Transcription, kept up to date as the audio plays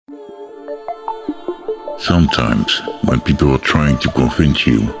Sometimes, when people are trying to convince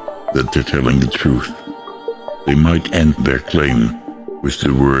you that they're telling the truth, they might end their claim with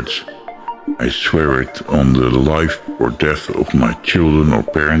the words, "I swear it on the life or death of my children or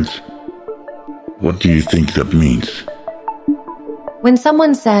parents." What do you think that means? When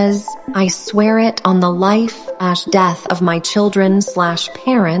someone says, "I swear it on the life/death of my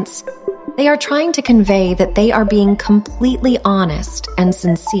children/parents," they are trying to convey that they are being completely honest and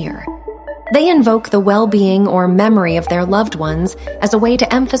sincere. They invoke the well-being or memory of their loved ones as a way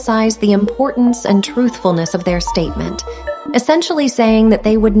to emphasize the importance and truthfulness of their statement, essentially saying that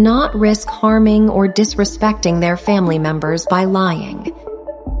they would not risk harming or disrespecting their family members by lying.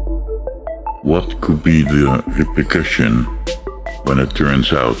 What could be the repercussion when it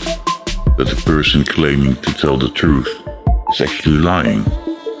turns out that the person claiming to tell the truth is actually lying?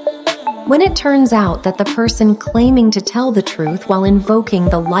 When it turns out that the person claiming to tell the truth while invoking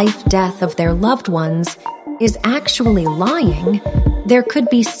the life/death of their loved ones is actually lying, there could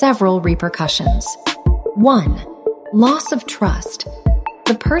be several repercussions. 1. Loss of trust.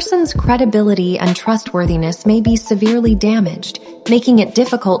 The person's credibility and trustworthiness may be severely damaged, making it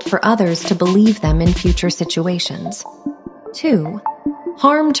difficult for others to believe them in future situations. 2.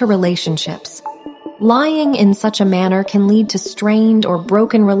 Harm to relationships. Lying in such a manner can lead to strained or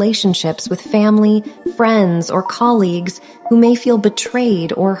broken relationships with family, friends, or colleagues who may feel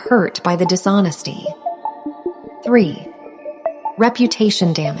betrayed or hurt by the dishonesty. 3.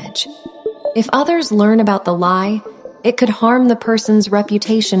 Reputation damage. If others learn about the lie, it could harm the person's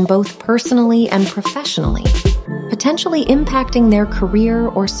reputation both personally and professionally, potentially impacting their career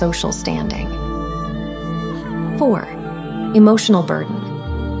or social standing. 4. Emotional burden.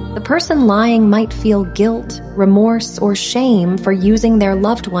 The person lying might feel guilt, remorse, or shame for using their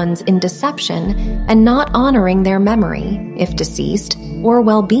loved ones in deception and not honoring their memory, if deceased, or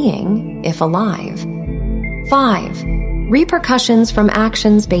well-being, if alive. 5. Repercussions from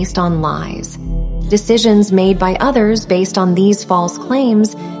actions based on lies. Decisions made by others based on these false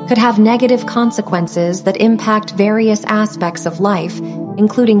claims could have negative consequences that impact various aspects of life,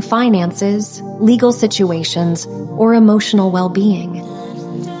 including finances, legal situations, or emotional well-being.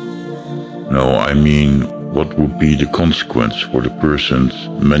 No, I mean, what would be the consequence for the persons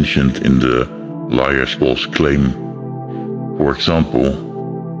mentioned in the liar's false claim? For example,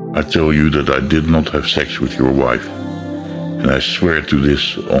 I tell you that I did not have sex with your wife, and I swear to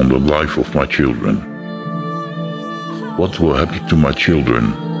this on the life of my children. What will happen to my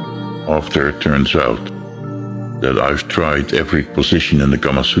children after it turns out that I've tried every position in the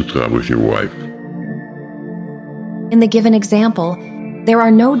Kama Sutra with your wife? In the given example, there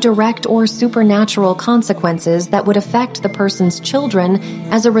are no direct or supernatural consequences that would affect the person's children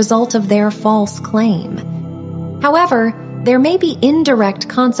as a result of their false claim. However, there may be indirect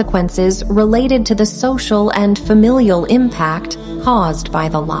consequences related to the social and familial impact caused by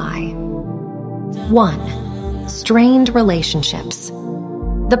the lie. 1. Strained relationships.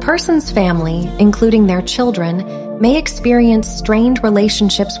 The person's family, including their children, may experience strained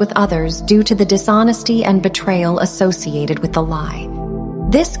relationships with others due to the dishonesty and betrayal associated with the lie.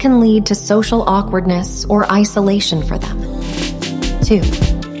 This can lead to social awkwardness or isolation for them. 2.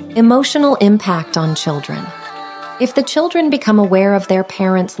 Emotional impact on children. If the children become aware of their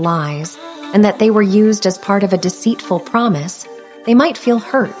parents' lies and that they were used as part of a deceitful promise, they might feel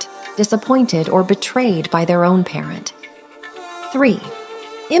hurt, disappointed, or betrayed by their own parent. 3.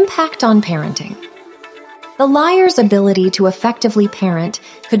 Impact on parenting. The liar's ability to effectively parent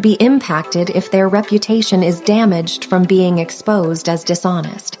could be impacted if their reputation is damaged from being exposed as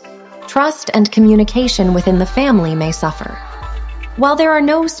dishonest. Trust and communication within the family may suffer. While there are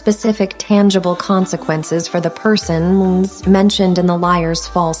no specific tangible consequences for the persons mentioned in the liar's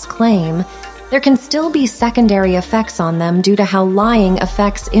false claim, there can still be secondary effects on them due to how lying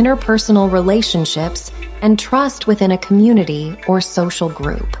affects interpersonal relationships and trust within a community or social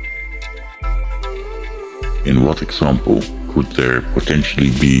group. In what example could there potentially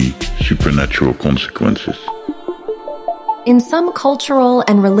be supernatural consequences? In some cultural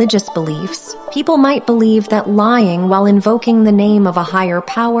and religious beliefs, people might believe that lying while invoking the name of a higher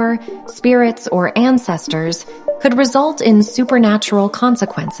power, spirits, or ancestors could result in supernatural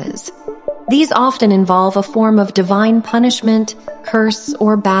consequences. These often involve a form of divine punishment, curse,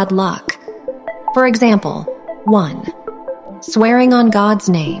 or bad luck. For example, 1. Swearing on God's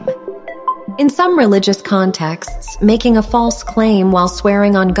name. In some religious contexts, making a false claim while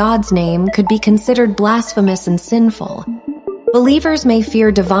swearing on God's name could be considered blasphemous and sinful. Believers may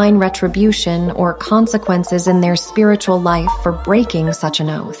fear divine retribution or consequences in their spiritual life for breaking such an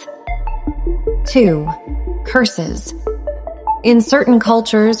oath. 2. Curses. In certain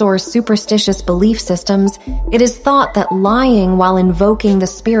cultures or superstitious belief systems, it is thought that lying while invoking the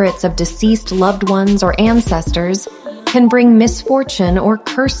spirits of deceased loved ones or ancestors can bring misfortune or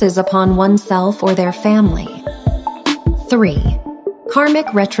curses upon oneself or their family. 3.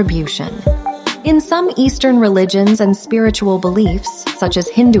 Karmic retribution. In some Eastern religions and spiritual beliefs, such as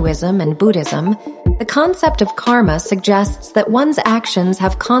Hinduism and Buddhism, the concept of karma suggests that one's actions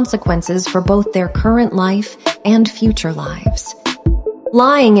have consequences for both their current life and future lives.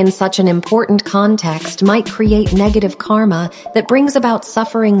 Lying in such an important context might create negative karma that brings about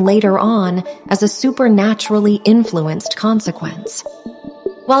suffering later on as a supernaturally influenced consequence.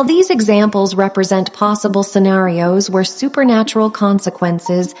 While these examples represent possible scenarios where supernatural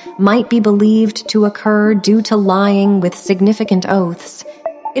consequences might be believed to occur due to lying with significant oaths,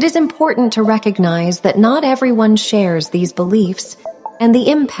 it is important to recognize that not everyone shares these beliefs and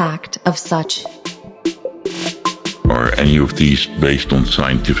the impact of such. Are any of these based on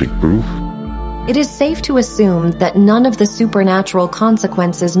scientific proof? It is safe to assume that none of the supernatural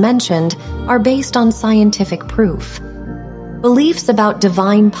consequences mentioned are based on scientific proof. Beliefs about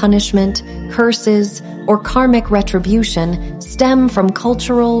divine punishment, curses, or karmic retribution stem from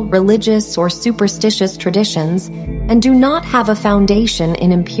cultural, religious, or superstitious traditions and do not have a foundation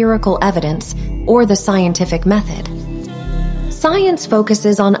in empirical evidence or the scientific method. Science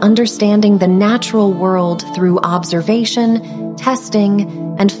focuses on understanding the natural world through observation, testing,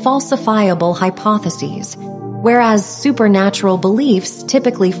 and falsifiable hypotheses, whereas supernatural beliefs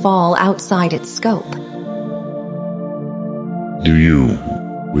typically fall outside its scope. Do you,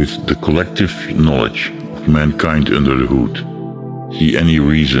 with the collective knowledge of mankind under the hood, see any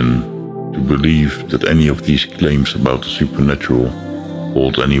reason to believe that any of these claims about the supernatural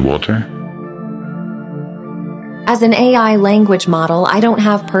hold any water? As an AI language model, I don't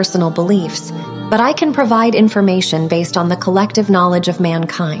have personal beliefs, but I can provide information based on the collective knowledge of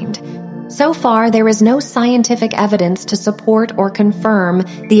mankind. So far, there is no scientific evidence to support or confirm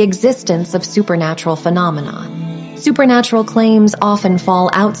the existence of supernatural phenomena. Supernatural claims often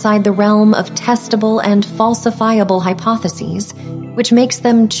fall outside the realm of testable and falsifiable hypotheses, which makes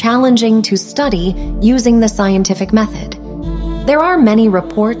them challenging to study using the scientific method. There are many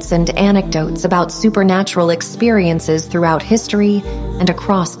reports and anecdotes about supernatural experiences throughout history and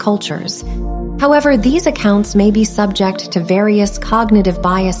across cultures. However, these accounts may be subject to various cognitive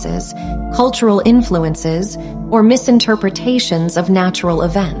biases, cultural influences, or misinterpretations of natural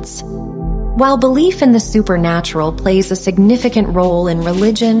events. While belief in the supernatural plays a significant role in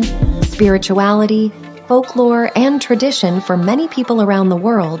religion, spirituality, folklore, and tradition for many people around the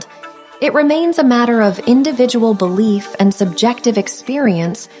world, it remains a matter of individual belief and subjective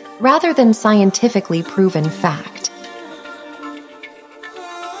experience rather than scientifically proven fact.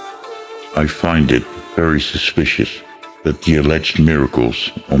 I find it very suspicious that the alleged miracles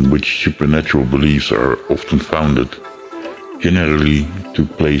on which supernatural beliefs are often founded generally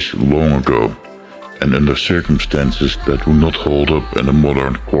took place long ago and under circumstances that would not hold up in a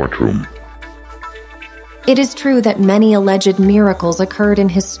modern courtroom. It is true that many alleged miracles occurred in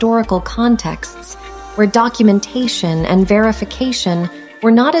historical contexts where documentation and verification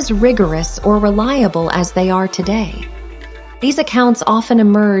were not as rigorous or reliable as they are today. These accounts often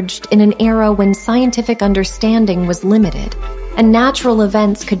emerged in an era when scientific understanding was limited, and natural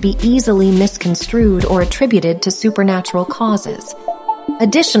events could be easily misconstrued or attributed to supernatural causes.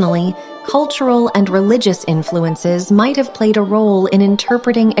 Additionally, cultural and religious influences might have played a role in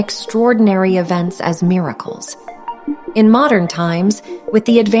interpreting extraordinary events as miracles. In modern times, with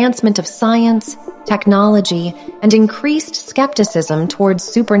the advancement of science, technology, and increased skepticism towards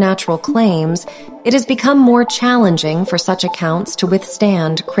supernatural claims, it has become more challenging for such accounts to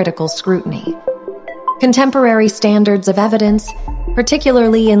withstand critical scrutiny. Contemporary standards of evidence,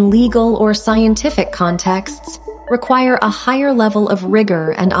 particularly in legal or scientific contexts, require a higher level of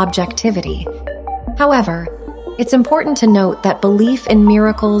rigor and objectivity. However, it's important to note that belief in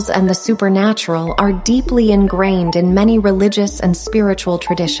miracles and the supernatural are deeply ingrained in many religious and spiritual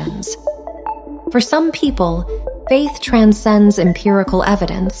traditions. For some people, faith transcends empirical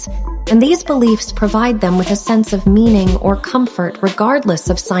evidence, and these beliefs provide them with a sense of meaning or comfort regardless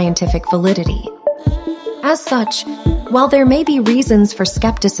of scientific validity. As such, while there may be reasons for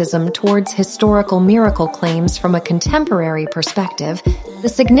skepticism towards historical miracle claims from a contemporary perspective, the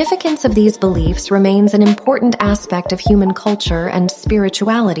significance of these beliefs remains an important aspect of human culture and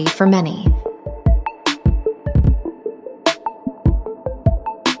spirituality for many.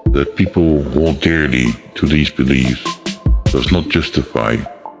 That people hold dearly to these beliefs does not justify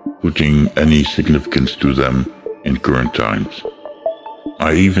putting any significance to them in current times.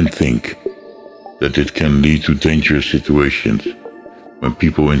 I even think that it can lead to dangerous situations when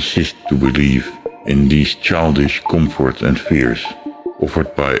people insist to believe in these childish comforts and fears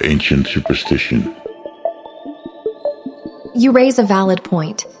offered by ancient superstition. You raise a valid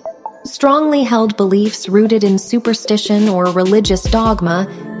point. Strongly held beliefs rooted in superstition or religious dogma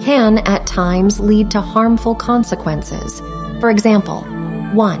can, at times, lead to harmful consequences. For example,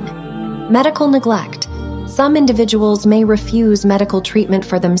 1. Medical neglect. Some individuals may refuse medical treatment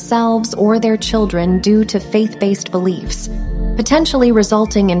for themselves or their children due to faith-based beliefs, potentially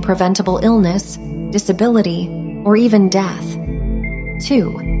resulting in preventable illness, disability, or even death.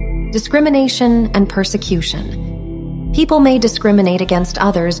 2. Discrimination and persecution. People may discriminate against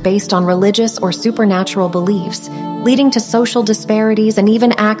others based on religious or supernatural beliefs, leading to social disparities and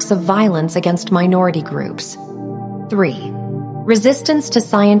even acts of violence against minority groups. 3. Resistance to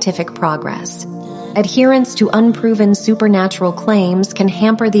scientific progress. Adherence to unproven supernatural claims can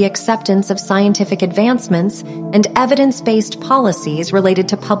hamper the acceptance of scientific advancements and evidence-based policies related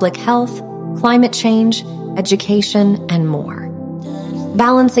to public health, climate change, education, and more.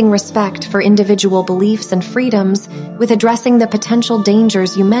 Balancing respect for individual beliefs and freedoms with addressing the potential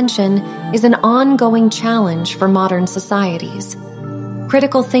dangers you mention is an ongoing challenge for modern societies.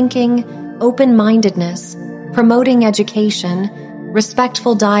 Critical thinking, open-mindedness, promoting education,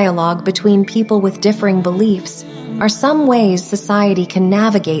 respectful dialogue between people with differing beliefs are some ways society can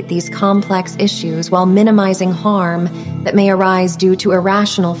navigate these complex issues while minimizing harm that may arise due to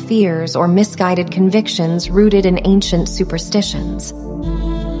irrational fears or misguided convictions rooted in ancient superstitions.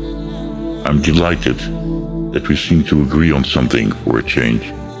 I'm delighted that we seem to agree on something for a change.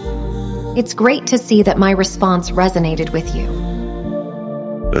 It's great to see that my response resonated with you.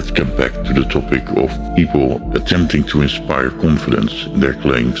 Let's get back to the topic of people attempting to inspire confidence in their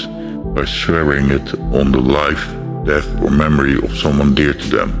claims by swearing it on the life, death, or memory of someone dear to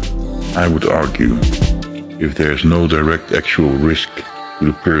them. I would argue, if there is no direct actual risk to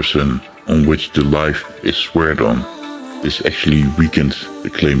the person on which the life is sworn on, this actually weakens the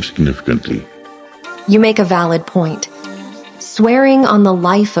claim significantly. You make a valid point. Swearing on the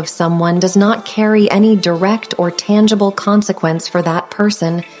life of someone does not carry any direct or tangible consequence for that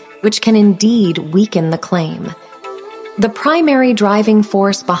person, which can indeed weaken the claim. The primary driving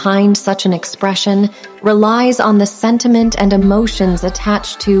force behind such an expression relies on the sentiment and emotions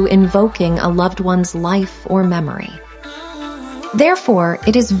attached to invoking a loved one's life or memory. Therefore,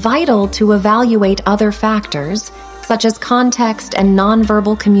 it is vital to evaluate other factors, such as context and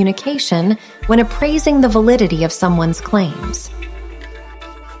nonverbal communication, when appraising the validity of someone's claims.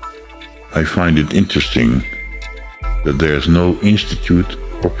 I find it interesting that there is no institute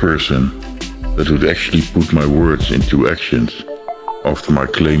or person that would actually put my words into actions after my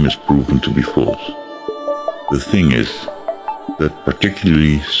claim is proven to be false. The thing is that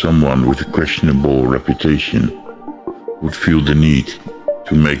particularly someone with a questionable reputation would feel the need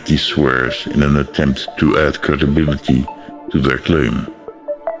to make these swears in an attempt to add credibility to their claim.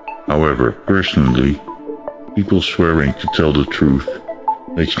 However, personally, people swearing to tell the truth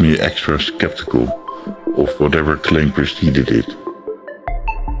makes me extra skeptical of whatever claim preceded it.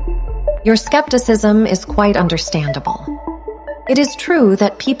 Your skepticism is quite understandable. It is true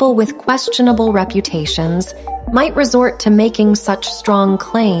that people with questionable reputations might resort to making such strong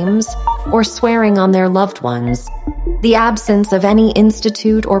claims or swearing on their loved ones. The absence of any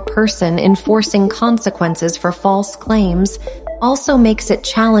institute or person enforcing consequences for false claims also makes it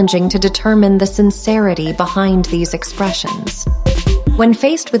challenging to determine the sincerity behind these expressions. When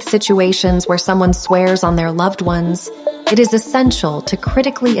faced with situations where someone swears on their loved ones, it is essential to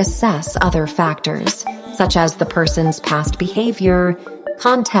critically assess other factors, such as the person's past behavior,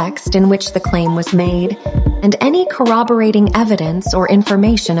 context in which the claim was made, and any corroborating evidence or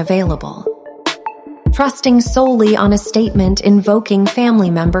information available. Trusting solely on a statement invoking family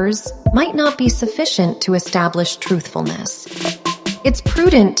members might not be sufficient to establish truthfulness. It's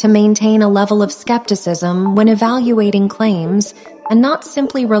prudent to maintain a level of skepticism when evaluating claims and not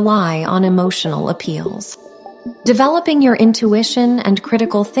simply rely on emotional appeals. Developing your intuition and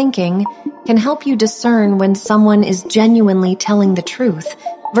critical thinking can help you discern when someone is genuinely telling the truth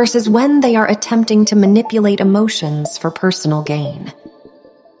versus when they are attempting to manipulate emotions for personal gain.